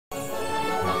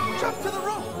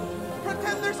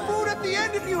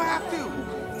if you have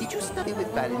to. Did you study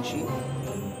with balance sheet?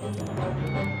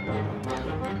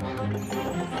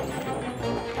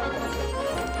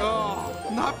 Oh,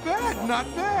 not bad, not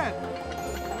bad.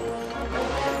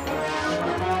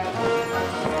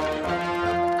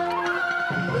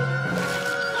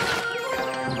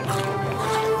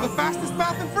 The fastest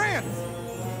mouth in France.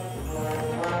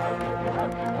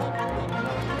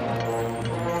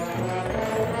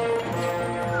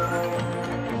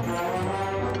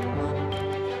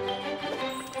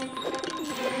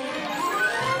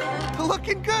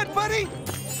 Looking good, buddy.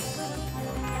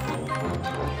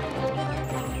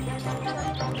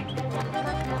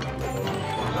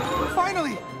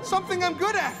 Finally, something I'm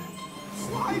good at.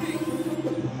 Sliding.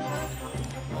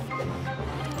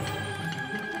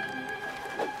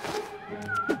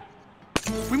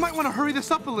 We might want to hurry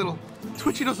this up a little.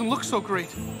 Twitchy doesn't look so great.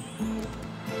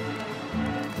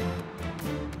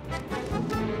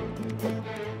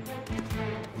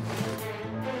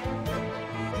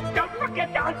 Don't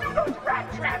forget to undo those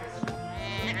rat traps!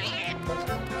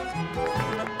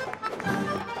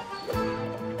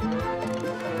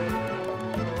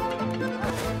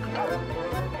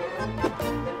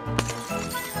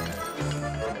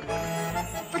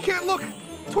 I can't look.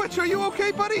 Twitch, are you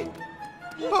okay, buddy?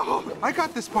 Oh, I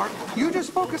got this part. You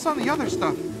just focus on the other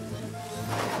stuff.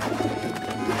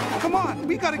 Come on,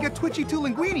 we gotta get Twitchy to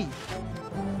Linguini.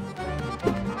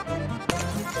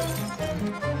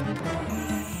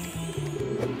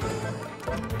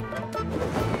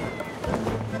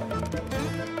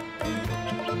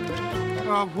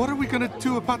 What are we gonna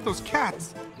do about those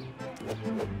cats?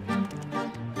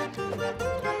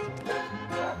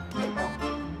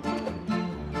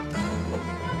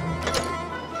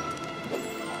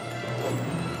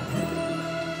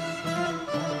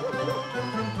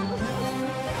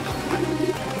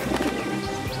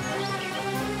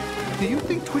 Do you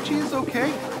think Twitchy is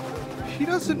okay? She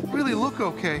doesn't really look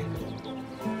okay.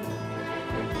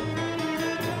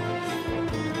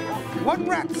 One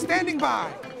rat standing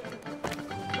by.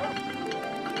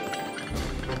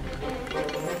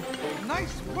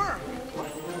 Nice work.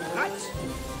 Nuts.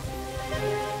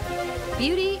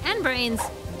 Beauty and brains.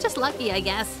 Just lucky, I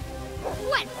guess.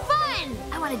 What fun!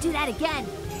 I want to do that again.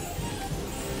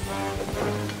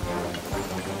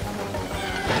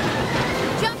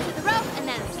 Jump to the rope and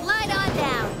then slide on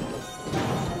down.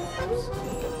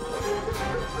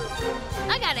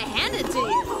 I gotta hand it to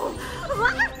you.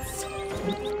 What?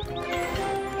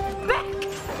 Back,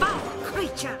 foul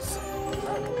creatures!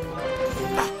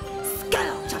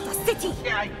 Scourge of the city!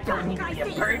 I don't need to be a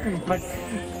burden, but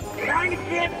I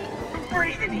can't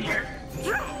breathe in here.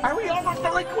 Are we almost to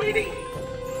Linguini?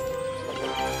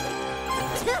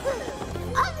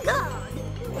 On guard!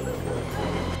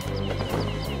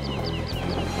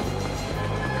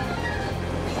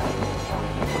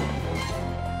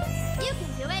 You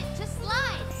can do it. Just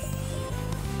slide.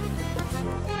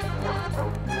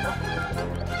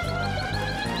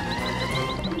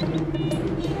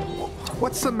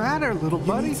 What's the matter, little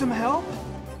buddy? Need some help?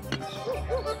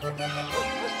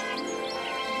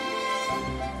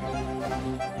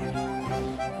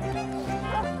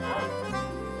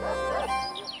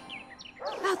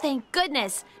 Oh, thank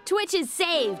goodness. Twitch is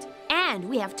saved. And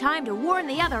we have time to warn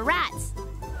the other rats.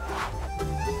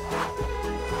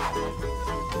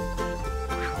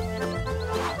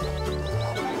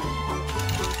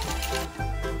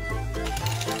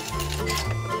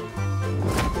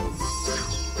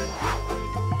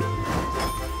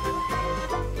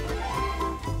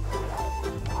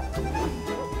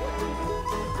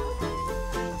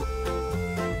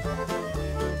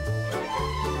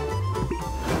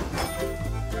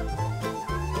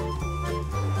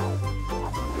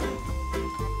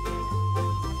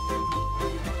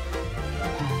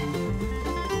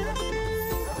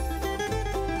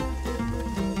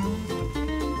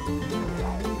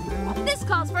 This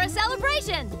calls for a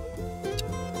celebration.